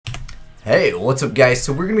Hey, what's up guys?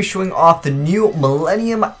 So we're going to be showing off the new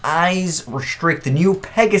Millennium Eyes Restrict, the new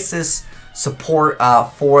Pegasus support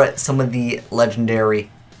for some of the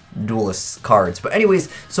legendary duelist cards. But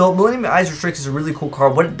anyways, so Millennium Eyes Restrict is a really cool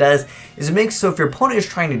card. What it does is it makes so if your opponent is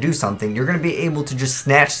trying to do something, you're going to be able to just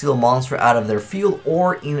snatch steal a monster out of their field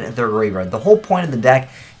or in their graveyard. The whole point of the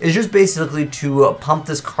deck is just basically to pump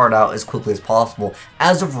this card out as quickly as possible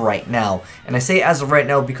as of right now. And I say as of right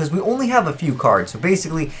now because we only have a few cards. So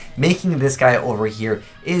basically making this guy over here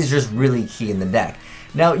is just really key in the deck.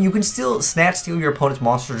 Now you can still snatch steal your opponent's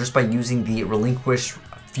monster just by using the Relinquish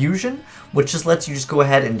Fusion, which just lets you just go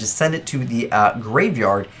ahead and just send it to the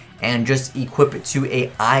graveyard and just equip it to a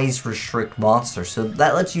Eyes Restrict monster. So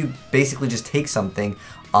that lets you basically just take something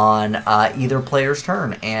on either player's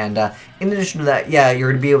turn. And in addition to that, yeah,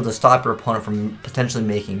 you're going to be able to stop your opponent from potentially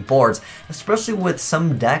making boards, especially with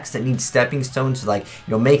some decks that need stepping stones to, like,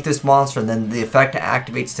 you know, make this monster and then the effect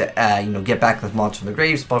activates to, you know, get back this monster from the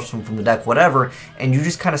grave, special them from the deck, whatever, and you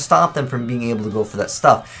just kind of stop them from being able to go for that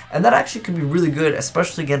stuff. And that actually could be really good,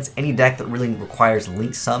 especially against any deck that really requires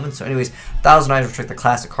link summon. So anyways, Thousand Eyes Restrict, the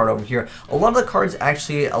classic card over here. A lot of the cards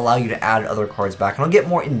actually allow you to add other cards back, and I'll get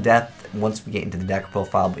more in depth once we get into the deck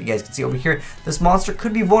profile. But you guys can see over here, this monster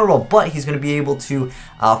could be vulnerable, but he's going to be able to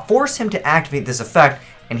force him to activate this effect,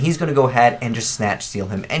 and he's going to go ahead and just snatch steal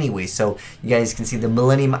him anyway. So you guys can see the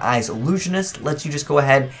Millennium Eyes Illusionist lets you just go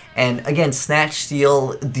ahead and, again, snatch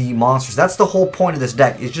steal the monsters. That's the whole point of this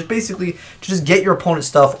deck, is just basically to just get your opponent's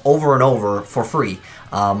stuff over and over for free.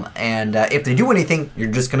 If they do anything,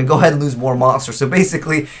 you're just going to go ahead and lose more monsters. So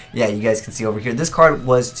basically, yeah, you guys can see over here, this card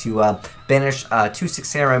was to banish 2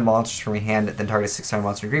 6-samurai monsters from your hand, then target 6 samurai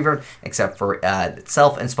monster in your graveyard, except for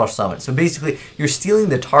itself, and special summon. So basically, you're stealing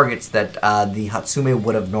the targets that the Hatsume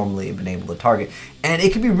would have normally been able to target. And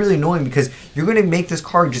it can be really annoying because you're going to make this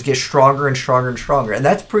card just get stronger and stronger and stronger. And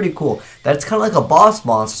that's pretty cool. That's kind of like a boss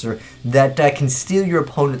monster that can steal your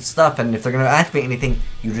opponent's stuff. And if they're going to activate anything,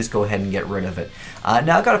 you just go ahead and get rid of it.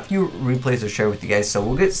 Now I've got a few replays to share with you guys. So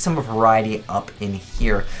we'll get some variety up in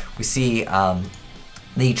here. We see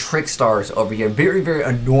the Trick Stars over here. Very, very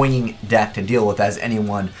annoying deck to deal with, as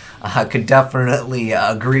anyone could definitely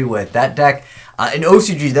agree with. That deck, in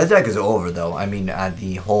OCG, that deck is over though. I mean,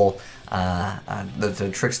 the whole...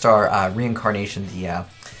 the Trickstar reincarnation,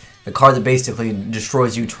 the card that basically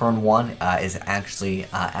destroys you turn 1 is actually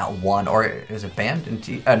at 1, or is it banned in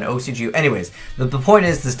OCG? Anyways, the point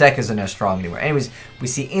is this deck isn't as strong anymore. Anyways, we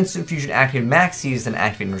see Instant Fusion activated, Max Seize, then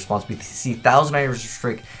activated in response. We see Thousand Eyes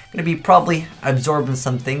Restrict going to be probably absorbing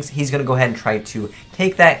some things. He's going to go ahead and try to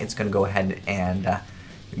take that. It's going to go ahead and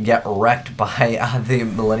get wrecked by the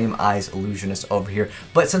Millennium Eyes Illusionist over here.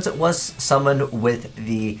 But since it was summoned with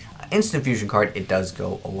the Instant Fusion card, it does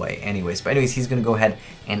go away anyways. But anyways, he's going to go ahead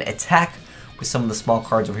and attack with some of the small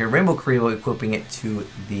cards over here. Rainbow Creole, equipping it to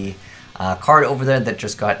the card over there that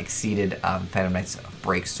just got exceeded, Phantom Knight's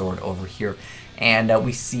Break Sword over here. And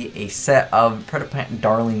we see a set of Predaplant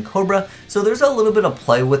Darling Cobra. So there's a little bit of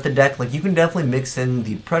play with the deck. Like, you can definitely mix in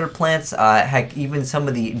the Predaplants, heck, even some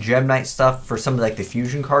of the Gem Knight stuff for some of, like, the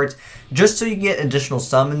fusion cards, just so you get additional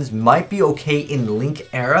summons. Might be okay in Link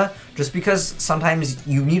era, just because sometimes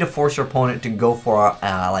you need to force your opponent to go for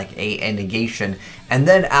like a negation, and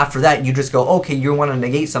then after that you just go, okay, you want to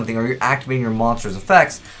negate something or you're activating your monster's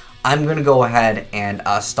effects, I'm going to go ahead and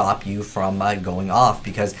stop you from going off.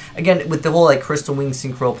 Because, again, with the whole, like, Crystal Wing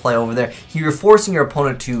Synchro play over there, you're forcing your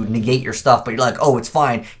opponent to negate your stuff, but you're like, oh, it's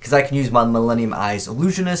fine, because I can use my Millennium Eyes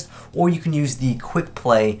Illusionist, or you can use the Quick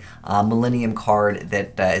Play Millennium card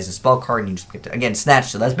that is a spell card, and you just get to, again,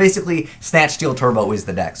 Snatch. So that's basically Snatch Steel Turbo is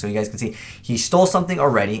the deck. So you guys can see he stole something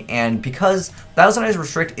already, and because Thousand Eyes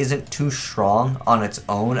Restrict isn't too strong on its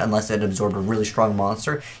own, unless it absorbed a really strong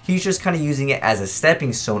monster, he's just kind of using it as a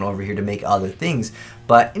stepping stone over here to make other things.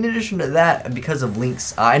 But in addition to that, because of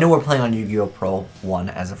links, I know we're playing on YGOPRO 1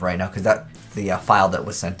 as of right now, because that the file that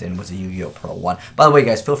was sent in was a YGOPRO 1. By the way,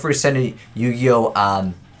 guys, feel free to send in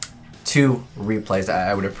Yu-Gi-Oh! 2 replays.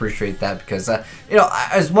 I would appreciate that, because you know,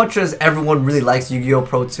 as much as everyone really likes Yu-Gi-Oh!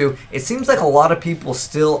 Pro 2, it seems like a lot of people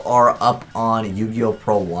still are up on Yu-Gi-Oh!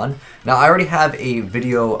 Pro 1. Now, I already have a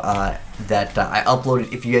video that I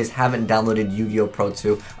uploaded. If you guys haven't downloaded Yu-Gi-Oh! Pro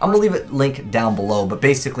 2, I'm gonna leave it link down below. But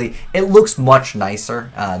basically, it looks much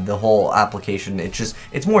nicer. The whole application,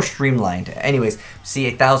 it's more streamlined. Anyways, see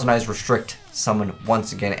a Thousand Eyes Restrict summon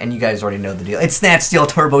once again, and you guys already know the deal. It's Snatch Steel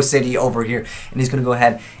Turbo City over here, and he's gonna go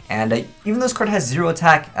ahead And even though this card has 0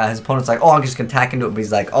 attack, his opponent's like, oh, I'm just going to attack into it, but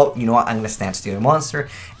he's like, oh, you know what, I'm going to Snatch Steal a monster.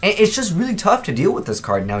 And it's just really tough to deal with this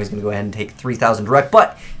card. Now he's going to go ahead and take 3,000 direct,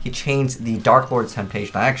 but he changed the Dark Lord's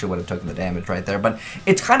Temptation. I actually would have taken the damage right there, but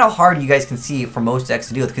it's kind of hard, you guys can see, for most decks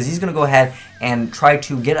to deal with, because he's going to go ahead and try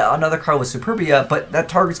to get another card with Superbia, but that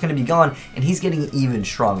target's going to be gone, and he's getting even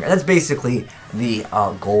stronger. That's basically the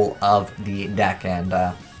goal of the deck, and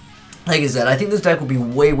like I said, I think this deck will be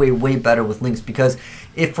way, way, way better with links, because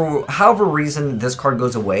if for however reason this card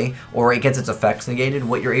goes away or it gets its effects negated,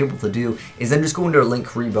 what you're able to do is then just go into a Link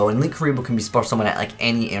Karibo, and Link Karibo can be special summoned at like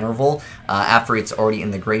any interval after it's already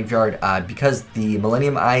in the graveyard, because the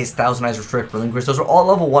Millennium Eyes, 1000 Eyes Restrict, Relinquish, those are all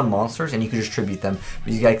level 1 monsters, and you can just tribute them.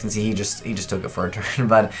 But you guys can see he just took it for a turn.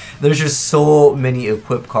 But there's just so many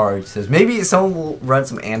equip cards. Maybe someone will run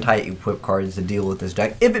some anti-equip cards to deal with this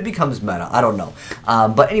deck if it becomes meta. I don't know.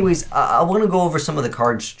 But anyways, I want to go over some of the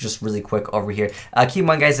cards just really quick over here. Keep in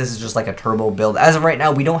mind, guys, this is just like a turbo build. As of right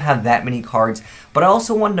now, we don't have that many cards, but I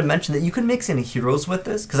also wanted to mention that you can mix in heroes with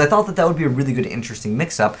this, because I thought that that would be a really good, interesting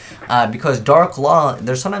mix-up, because Dark Law,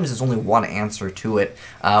 there's only one answer to it,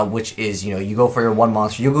 which is, you know, you go for your 1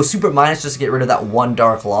 monster, you'll go super minus just to get rid of that 1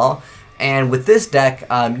 Dark Law. And with this deck,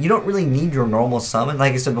 you don't really need your normal summon.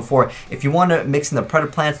 Like I said before, if you want to mix in the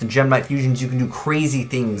Predaplants, the Gemini Fusions, you can do crazy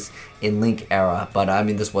things in Link Era. But, I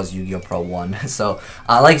mean, this was Yu-Gi-Oh! Pro 1. So,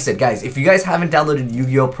 like I said, guys, if you guys haven't downloaded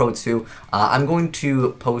Yu-Gi-Oh! Pro 2, I'm going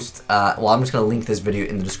to post, well, I'm just going to link this video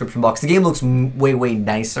in the description box. The game looks way, way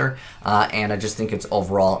nicer, and I just think it's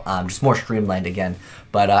overall just more streamlined again.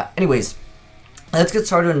 But, anyways, let's get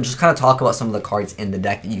started and just kind of talk about some of the cards in the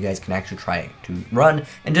deck that you guys can actually try to run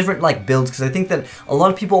and different like builds, because I think that a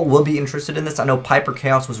lot of people will be interested in this. I know Piper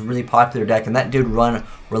Chaos was a really popular deck, and that did run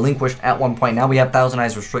Relinquished at one point. Now we have 1000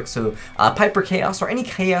 Eyes Restrict, so Piper Chaos or any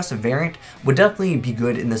Chaos variant would definitely be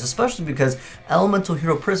good in this, especially because Elemental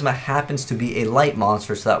Hero Prisma happens to be a light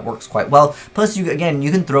monster, so that works quite well. Plus, you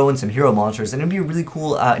can throw in some hero monsters, and it'd be a really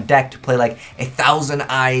cool deck to play like a 1000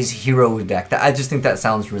 Eyes hero deck. I just think that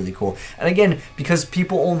sounds really cool. And again, because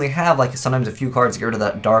people only have like sometimes a few cards to get rid of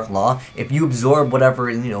that Dark Law, if you absorb whatever,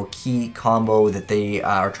 you know, key combo that they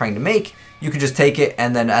are trying to make, you could just take it,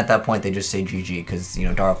 and then at that point they just say GG, because, you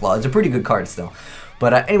know, Dark Law is a pretty good card still.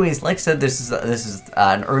 But anyways, like I said, this is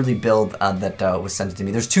an early build that was sent to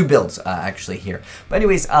me. There's 2 builds actually here. But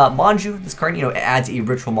anyways, Manju, this card, you know, it adds a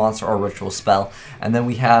ritual monster or ritual spell. And then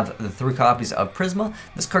we have the 3 copies of Prisma.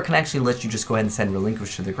 This card can actually let you just go ahead and send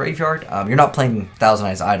Relinquish to the graveyard. You're not playing 1000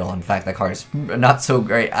 Eyes Idol. In fact, that card is not so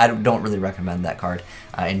great. I don't really recommend that card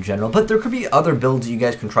in general. But there could be other builds you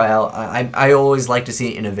guys can try out. I always like to see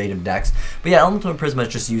innovative decks. But yeah, Elemental Prisma is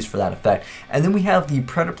just used for that effect. And then we have the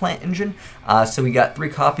Predaplant engine. So we got 3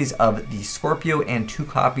 copies of the Scorpio and 2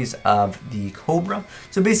 copies of the Cobra.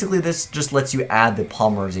 So basically this just lets you add the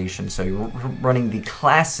polymerization. So you're running the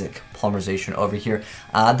classic polymerization over here.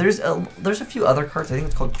 There's a few other cards. I think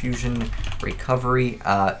it's called Fusion Recovery.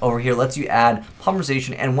 Over here lets you add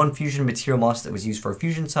polymerization and 1 fusion material monster that was used for a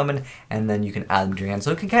fusion summon, and then you can add them to your hand.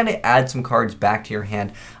 So it can kind of add some cards back to your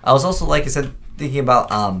hand. I was also, like I said, thinking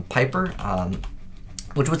about Piper,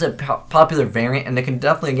 which was a popular variant, and it can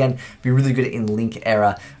definitely, again, be really good in Link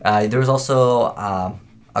Era. There was also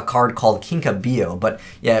a card called Kinkabio, but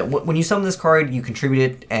yeah, when you summon this card, you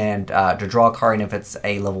contribute it and to draw a card, and if it's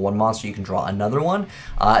a level 1 monster, you can draw another one.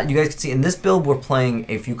 You guys can see in this build, we're playing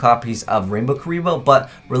a few copies of Rainbow Karibo, but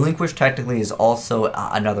Relinquish technically is also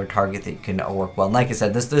another target that can work well. And like I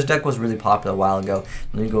said, this deck was really popular a while ago.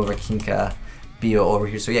 Let me go over Kinkabio over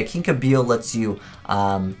here. So yeah, Kinkabio lets you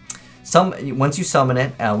once you summon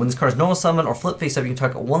it, when this card is normal summon or flip face up, you can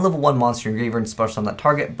target 1 level 1 monster in your graveyard and special summon that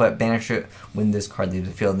target, but banish it when this card leaves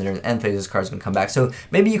the field, and then at the end phase this card is going to come back. So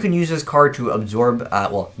maybe you can use this card to absorb,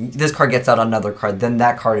 well, this card gets out another card, then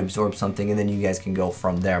that card absorbs something, and then you guys can go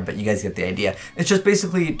from there, but you guys get the idea. It's just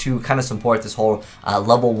basically to kind of support this whole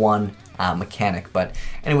level 1 mechanic. But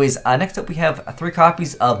anyways, next up we have 3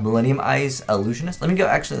 copies of Millennium Eyes Illusionist. Let me go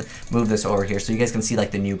actually move this over here so you guys can see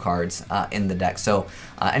like the new cards in the deck. So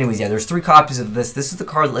anyways, yeah, there's 3 copies of this. This is the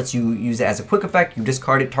card that lets you use it as a quick effect. You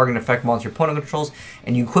discard it, target an effect monster your opponent controls,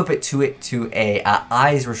 and you equip it to a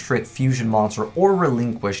Eyes Restrict fusion monster or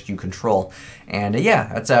Relinquished you control. And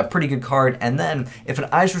yeah, that's a pretty good card. And then if an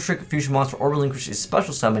Eyes Restrict fusion monster or Relinquished is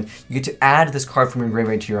special summon, you get to add this card from your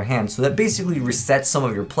graveyard to your hand. So that basically resets some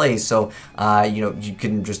of your plays. So you know, you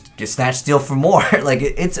can just get Snatch Steal for more. Like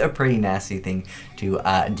it's a pretty nasty thing to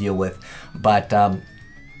deal with. But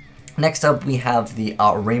Next up, we have the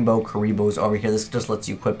Rainbow Karibos over here. This just lets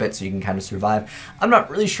you equip it so you can kind of survive. I'm not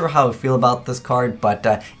really sure how I feel about this card, but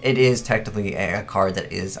it is technically a card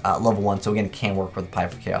that is level 1, so again, it can work with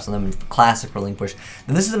Piper Chaos. And then Classic Relinquish.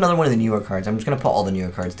 Then this is another one of the newer cards. I'm just going to put all the newer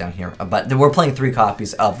cards down here, but we're playing 3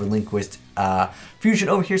 copies of Relinquished Fusion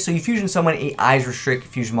over here. So you fusion summon a Eyes Restrict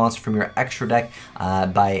fusion monster from your extra deck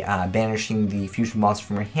by banishing the fusion monster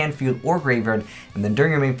from your hand, field, or graveyard. And then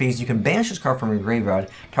during your main phase, you can banish this card from your graveyard,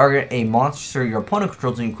 target a monster your opponent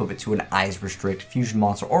controls, and equip it to an Eyes Restrict fusion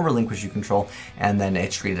monster or Relinquish you control, and then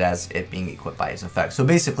it's treated as it being equipped by its effect. So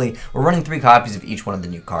basically, we're running 3 copies of each one of the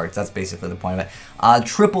new cards. That's basically the point of it.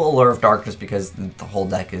 Triple Allure of Darkness, because the whole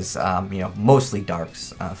deck is mostly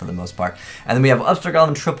darks for the most part. And then we have Upstart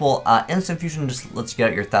Golem, triple instant fusion, just lets you get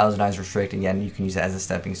out your 1000 Eyes Restrict. Again, you can use it as a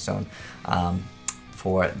stepping stone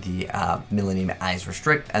for the Millennium Eyes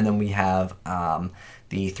Restrict. And then we have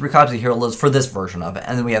the 3 copies of Hero Lives for this version of it.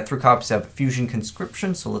 And then we have 3 copies of Fusion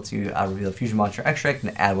Conscription, so lets you reveal a Fusion Monster Extract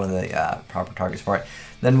and add one of the proper targets for it.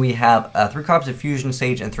 Then we have 3 copies of Fusion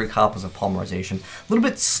Sage and 3 copies of Polymerization. A little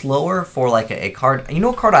bit slower for like a card. You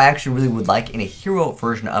know, a card I actually really would like in a hero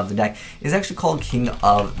version of the deck is actually called King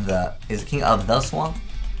of the Swamp?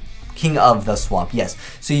 King of the Swamp, yes.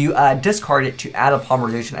 So you discard it to add a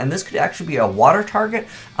Polymerization, and this could actually be a water target,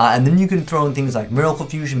 and then you can throw in things like Miracle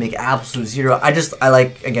Fusion, make Absolute Zero. I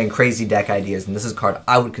like, again, crazy deck ideas, and this is a card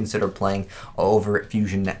I would consider playing over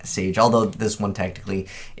Fusion Sage, although this one technically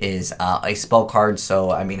is a spell card, so,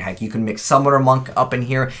 I mean, heck, you can mix Summoner Monk up in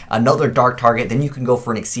here, another dark target, then you can go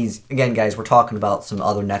for an Exceeds. Again, guys, we're talking about some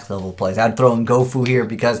other next level plays. I'd throw in Gofu here,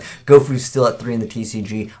 because Gofu's still at 3 in the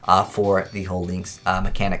TCG for the whole Links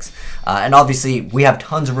mechanics. And obviously, we have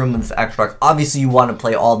tons of room in this extra deck. Obviously, you want to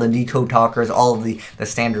play all the Nico Talkers, all of the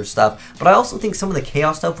standard stuff. But I also think some of the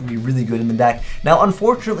Chaos stuff would be really good in the deck. Now,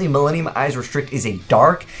 unfortunately, Millennium Eyes Restrict is a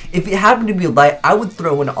dark. If it happened to be a light, I would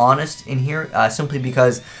throw an Honest in here, simply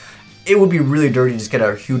because it would be really dirty to just get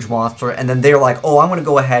a huge monster, and then they're like, oh, I'm going to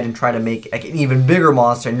go ahead and try to make like, an even bigger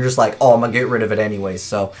monster, and you're just like, oh, I'm going to get rid of it anyways,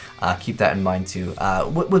 so keep that in mind too.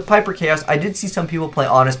 With Piper Chaos, I did see some people play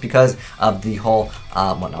Honest because of the whole,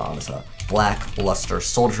 Blackluster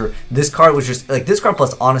Soldier. This card was just, like, this card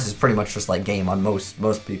plus Honest is pretty much just like game on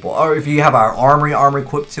most people. Or if you have our armor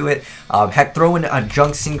equipped to it, heck, throw in a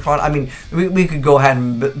Junk Synchron. I mean, we could go ahead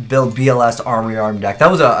and build BLS Arm deck. That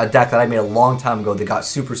was a deck that I made a long time ago that got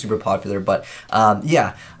super popular, but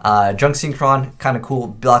yeah, Junk Synchron, kind of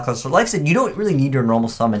cool. Blackluster. Like I said, you don't really need your normal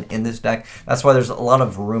summon in this deck. That's why there's a lot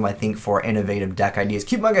of room, I think, for innovative deck ideas.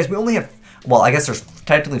 Keep in mind, guys, we only have, well, I guess there's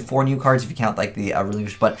technically 4 new cards if you count like the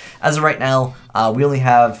Relinquish, but as of right now, we only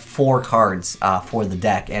have 4 cards for the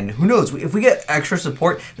deck, and who knows, if we get extra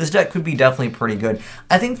support, this deck could be definitely pretty good.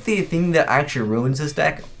 I think the thing that actually ruins this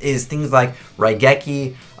deck is things like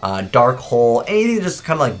Raigeki, Dark Hole, anything that just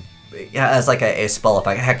kind of like as like a spell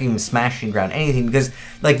effect, heck, even Smashing Ground, anything, because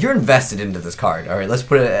like you're invested into this card. All right, let's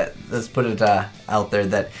put it out there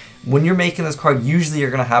that when you're making this card, usually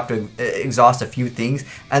you're going to have to exhaust a few things,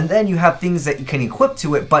 and then you have things that you can equip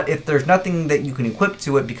to it, but if there's nothing that you can equip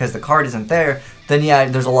to it because the card isn't there, then yeah,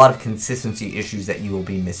 there's a lot of consistency issues that you will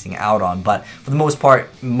be missing out on. But for the most part,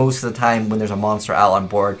 most of the time when there's a monster out on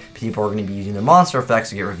board, people are going to be using their monster effects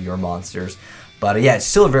to get rid of your monsters. But yeah, it's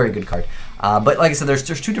still a very good card. But like I said, there's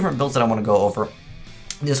 2 different builds that I want to go over.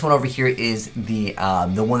 This one over here is the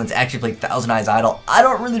one that's actually playing Thousand Eyes Idol. I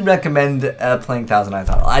don't really recommend playing Thousand Eyes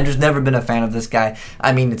Idol. I've just never been a fan of this guy.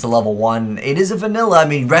 I mean, it's a level 1. It is a vanilla. I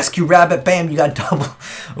mean, Rescue Rabbit, bam, you got double.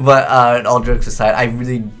 But all jokes aside, I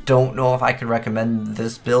really don't know if I could recommend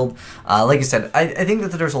this build. Like I said, I think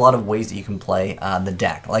that there's a lot of ways that you can play the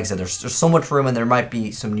deck. Like I said, there's so much room, and there might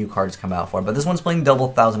be some new cards come out for it. But this one's playing double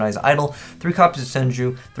Thousand Eyes Idol, 3 copies of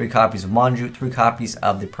Senju, 3 copies of Manju, 3 copies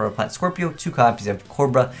of the Pearl Plant Scorpio, 2 copies of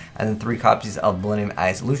Cobra, and then 3 copies of Millennium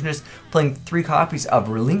Eyes Illusionist, playing 3 copies of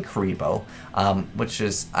Relink Karibo, which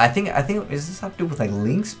is, I think, is this have to do with like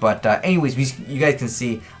links? But anyways, you guys can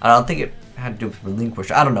see, I don't think it had to do with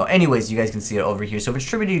Relinquish, I don't know. Anyways, you guys can see it over here. So if it's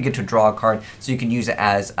tribute, you get to draw a card, so you can use it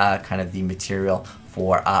as kind of the material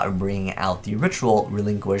for bringing out the Ritual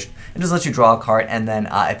Relinquished. It just lets you draw a card, and then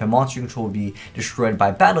if a monster you control will be destroyed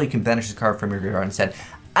by battle, you can banish the card from your graveyard instead.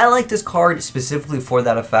 I like this card specifically for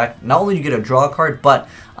that effect. Not only do you get to draw a card, but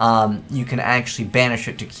you can actually banish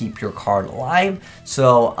it to keep your card alive.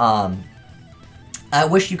 So I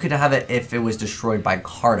wish you could have it if it was destroyed by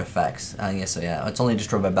card effects. Yes, so yeah, it's only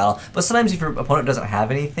destroyed by battle. But sometimes if your opponent doesn't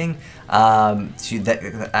have anything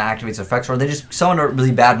that activates effects, or they just summon a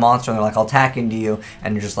really bad monster and they're like, I'll attack into you,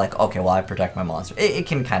 and you're just like, okay, well, I protect my monster. It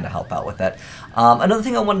can kind of help out with that. Another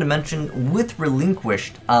thing I wanted to mention with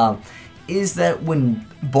Relinquished, is that when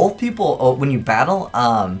both people, when you battle,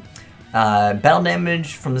 battle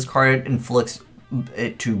damage from this card inflicts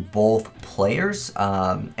it to both players.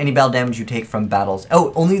 Any battle damage you take from battles,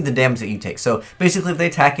 only the damage that you take. So basically if they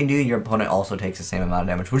attack into you, your opponent also takes the same amount of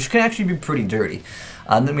damage, which can actually be pretty dirty.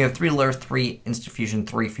 Then we have 3 Lure, 3 Instant Fusion,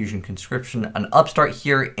 3 Fusion Conscription, an upstart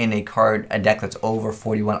here in a deck that's over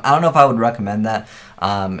 41. I don't know if I would recommend that,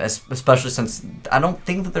 especially since I don't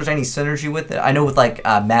think that there's any synergy with it. I know with like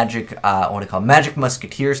Magic, Magic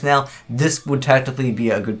Musketeers now, this would technically be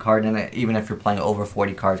a good card in it, even if you're playing over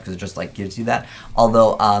 40 cards, because it just like gives you that.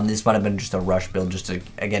 Although this might have been just a rush build, just to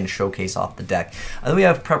again showcase off the deck. And then we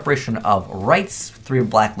have Preparation of Rites, 3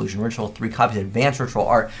 Black Illusion Ritual, 3 copies of Advanced Ritual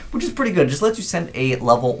Art, which is pretty good. It just lets you send a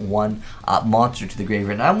level 1 monster to the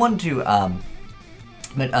graveyard. And I wanted to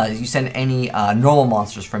you send any normal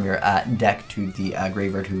monsters from your deck to the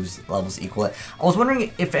graveyard whose levels equal it. I was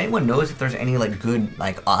wondering if anyone knows if there's any like good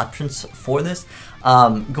like options for this.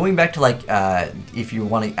 Going back to like if you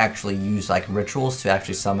want to actually use like rituals to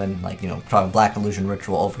actually summon, like, you know, try Black Illusion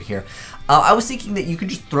Ritual over here. I was thinking that you could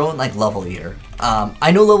just throw in like Level Eater.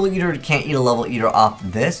 I know Level Eater can't eat a Level Eater off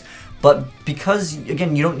this, but because,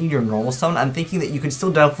 again, you don't need your normal summon, I'm thinking that you can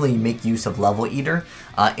still definitely make use of Level Eater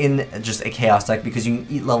in just a Chaos deck, because you can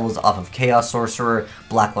eat levels off of Chaos Sorcerer,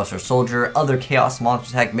 Blackluster Soldier, other Chaos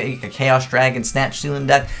Monster deck, make a Chaos Dragon, Snatch Ceiling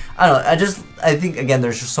deck. I don't know, I think, again,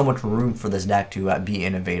 there's just so much room for this deck to be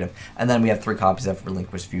innovative. And then we have 3 copies of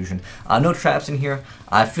Relinquished Fusion. No traps in here.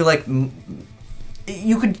 I feel like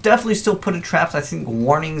you could definitely still put in traps. I think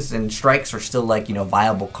Warnings and Strikes are still, like, you know,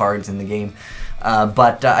 viable cards in the game.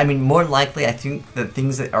 But I mean, more likely, I think the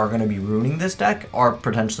things that are going to be ruining this deck are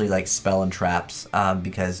potentially like spell and traps,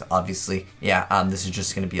 because obviously, yeah, this is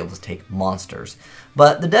just going to be able to take monsters.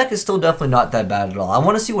 But the deck is still definitely not that bad at all. I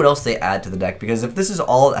want to see what else they add to the deck, because if this is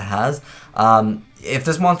all it has, if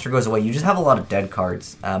this monster goes away, you just have a lot of dead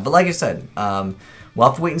cards. But like I said, we'll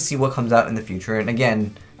have to wait and see what comes out in the future. And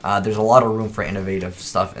again, there's a lot of room for innovative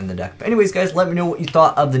stuff in the deck. But anyways, guys, let me know what you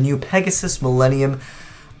thought of the new Pegasus Millennium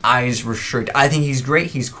Eyes Restrict. I think he's great,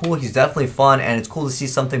 he's cool, he's definitely fun, and it's cool to see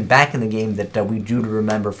something back in the game that we do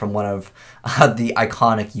remember from one of the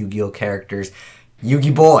iconic Yu-Gi-Oh characters, Yu-Gi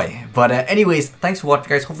Boy. But anyways, thanks for watching,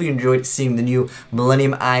 guys. Hopefully you enjoyed seeing the new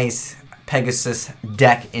Millennium Eyes Pegasus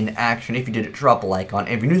deck in action. If you did, drop a like on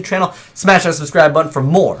it. If you're new to the channel, smash that subscribe button for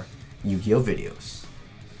more Yu-Gi-Oh videos.